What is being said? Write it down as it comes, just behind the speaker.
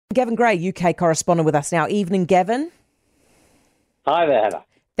Gavin Grey, UK correspondent with us now. Evening, Gavin. Hi there, Heather.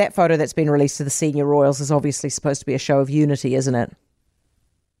 That photo that's been released to the senior royals is obviously supposed to be a show of unity, isn't it?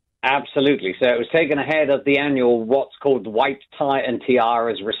 Absolutely. So it was taken ahead of the annual what's called white tie and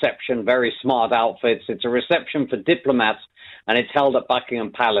tiaras reception, very smart outfits. It's a reception for diplomats, and it's held at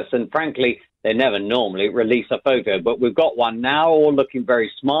Buckingham Palace. And frankly, they never normally release a photo, but we've got one now, all looking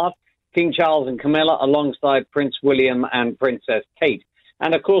very smart. King Charles and Camilla alongside Prince William and Princess Kate.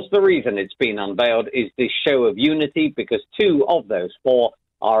 And of course, the reason it's been unveiled is this show of unity, because two of those four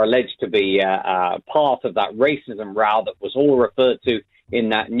are alleged to be part of that racism row that was all referred to in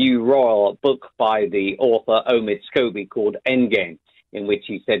that new royal book by the author Omid Scobie called Endgame, in which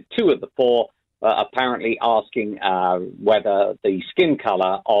he said two of the four apparently asking whether the skin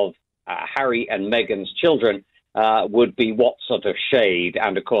colour of Harry and Meghan's children would be what sort of shade,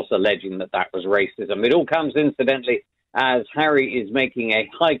 and of course alleging that that was racism. It all comes incidentally as Harry is making a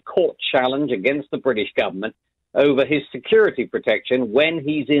high court challenge against the British government over his security protection when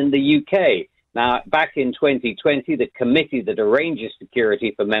he's in the UK. Now, back in 2020, the committee that arranges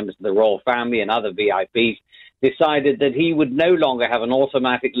security for members of the royal family and other VIPs decided that he would no longer have an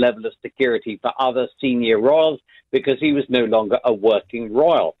automatic level of security for other senior royals because he was no longer a working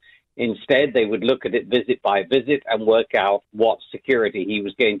royal. Instead, they would look at it visit by visit and work out what security he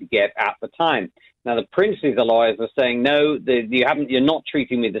was going to get at the time. Now, the prince's lawyers are saying, no, you're not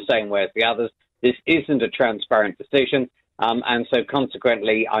treating me the same way as the others. This isn't a transparent decision. And so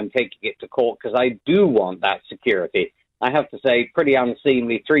consequently, I'm taking it to court because I do want that security. I have to say, pretty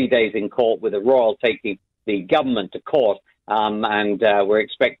unseemly, 3 days in court with a royal taking the government to court. And we're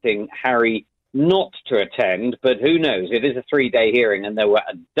expecting Harry not to attend, but who knows? It is a 3-day hearing, and there were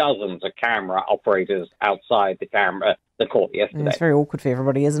dozens of camera operators outside the court yesterday. It's very awkward for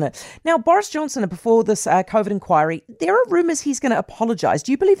everybody, isn't it? Now, Boris Johnson, before this COVID inquiry, there are rumours he's going to apologise.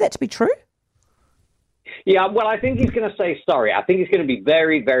 Do you believe that to be true? Yeah, well, I think he's going to say sorry. I think he's going to be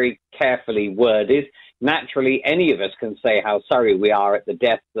very, very carefully worded. Naturally, any of us can say how sorry we are at the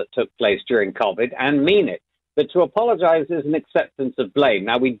deaths that took place during COVID and mean it. But to apologise is an acceptance of blame.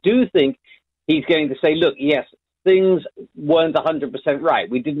 Now, we do think he's going to say, look, yes, things weren't 100% right.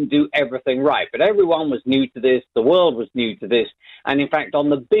 We didn't do everything right. But everyone was new to this. The world was new to this. And in fact,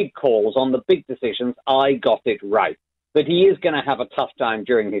 on the big calls, on the big decisions, I got it right. But he is going to have a tough time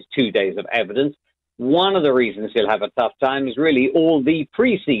during his 2 days of evidence. One of the reasons he'll have a tough time is really all the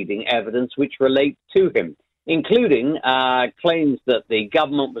preceding evidence which relates to him, including claims that the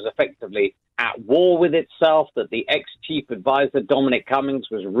government was effectively at war with itself, that the ex-chief advisor, Dominic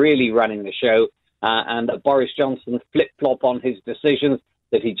Cummings, was really running the show, and that Boris Johnson flip-flop on his decisions,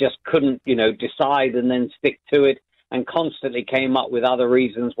 that he just couldn't, decide and then stick to it, and constantly came up with other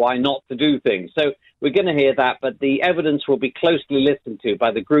reasons why not to do things. So we're going to hear that, but the evidence will be closely listened to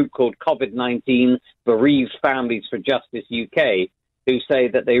by the group called COVID-19 Bereaved Families for Justice UK, who say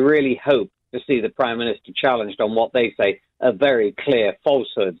that they really hope to see the Prime Minister challenged on what they say are very clear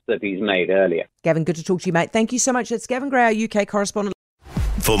falsehoods that he's made earlier. Gavin, good to talk to you, mate. Thank you so much. It's Gavin Grey, our UK correspondent.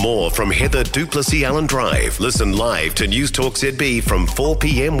 For more from Heather Duplessis Allen Drive, listen live to News Talk ZB from 4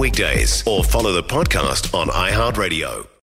 p.m. weekdays or follow the podcast on iHeartRadio.